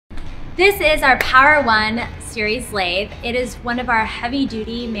This is our Power 1 series lathe. It is one of our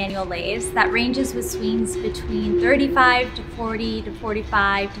heavy-duty manual lathes that ranges with swings between 35 to 40 to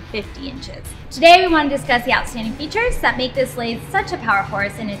 45 to 50 inches. Today we want to discuss the outstanding features that make this lathe such a power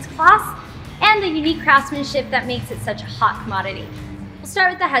force in its class and the unique craftsmanship that makes it such a hot commodity. We'll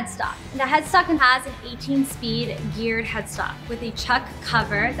start with the headstock. The headstock has an 18-speed geared headstock with a chuck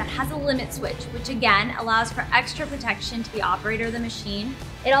cover that has a limit switch, which again allows for extra protection to the operator of the machine.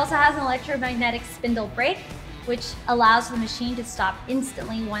 It also has an electromagnetic spindle brake, which allows the machine to stop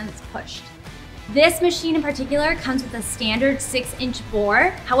instantly once pushed. This machine in particular comes with a standard 6-inch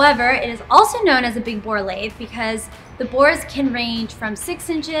bore. However, it is also known as a big bore lathe because the bores can range from 6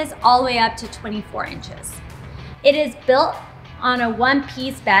 inches all the way up to 24 inches. It is built on a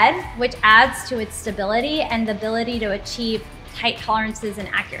one-piece bed, which adds to its stability and the ability to achieve tight tolerances and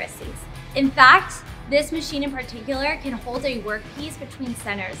accuracies. In fact, this machine in particular can hold a workpiece between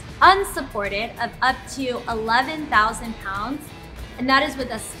centers unsupported of up to 11,000 pounds, and that is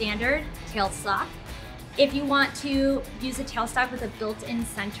with a standard tailstock. If you want to use a tailstock with a built-in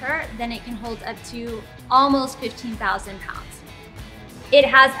center, then it can hold up to almost 15,000 pounds. It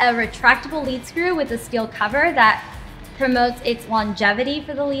has a retractable lead screw with a steel cover that promotes its longevity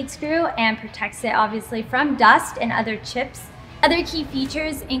for the lead screw and protects it obviously from dust and other chips. Other key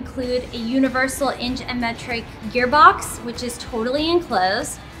features include a universal inch and metric gearbox, which is totally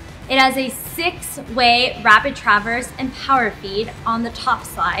enclosed. It has a 6-way rapid traverse and power feed on the top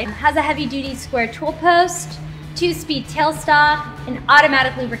side. It has a heavy-duty square tool post, 2-speed tailstock, an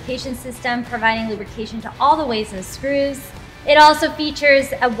automatic lubrication system providing lubrication to all the ways and screws. It also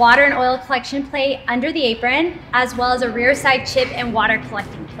features a water and oil collection plate under the apron, as well as a rear side chip and water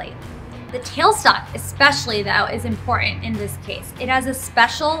collecting plate. The tailstock especially though is important in this case. It has a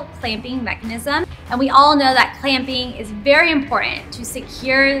special clamping mechanism, and we all know that clamping is very important to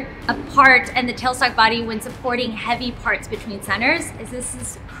secure a part and the tailstock body when supporting heavy parts between centers, as this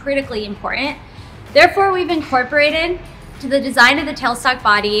is critically important. Therefore, we've incorporated to the design of the tailstock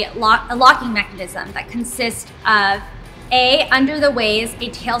body a locking mechanism that consists of A, under the ways, a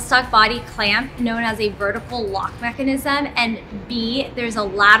tailstock body clamp known as a vertical lock mechanism, and B, there's a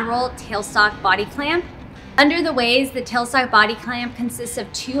lateral tailstock body clamp. Under the ways, the tailstock body clamp consists of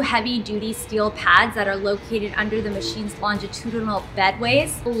 2 heavy-duty steel pads that are located under the machine's longitudinal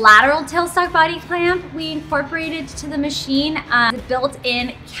bedways. The lateral tailstock body clamp we incorporated to the machine is a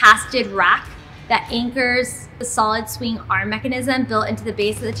built-in casted rack that anchors the solid swing arm mechanism built into the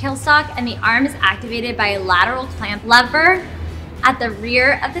base of the tailstock, and the arm is activated by a lateral clamp lever at the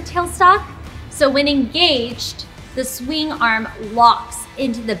rear of the tailstock. So when engaged, the swing arm locks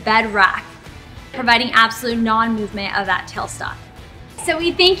into the bed rack, providing absolute non-movement of that tailstock. So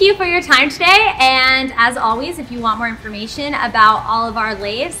we thank you for your time today, and as always, if you want more information about all of our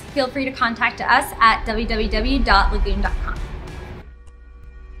lathes, feel free to contact us at www.lagun.com.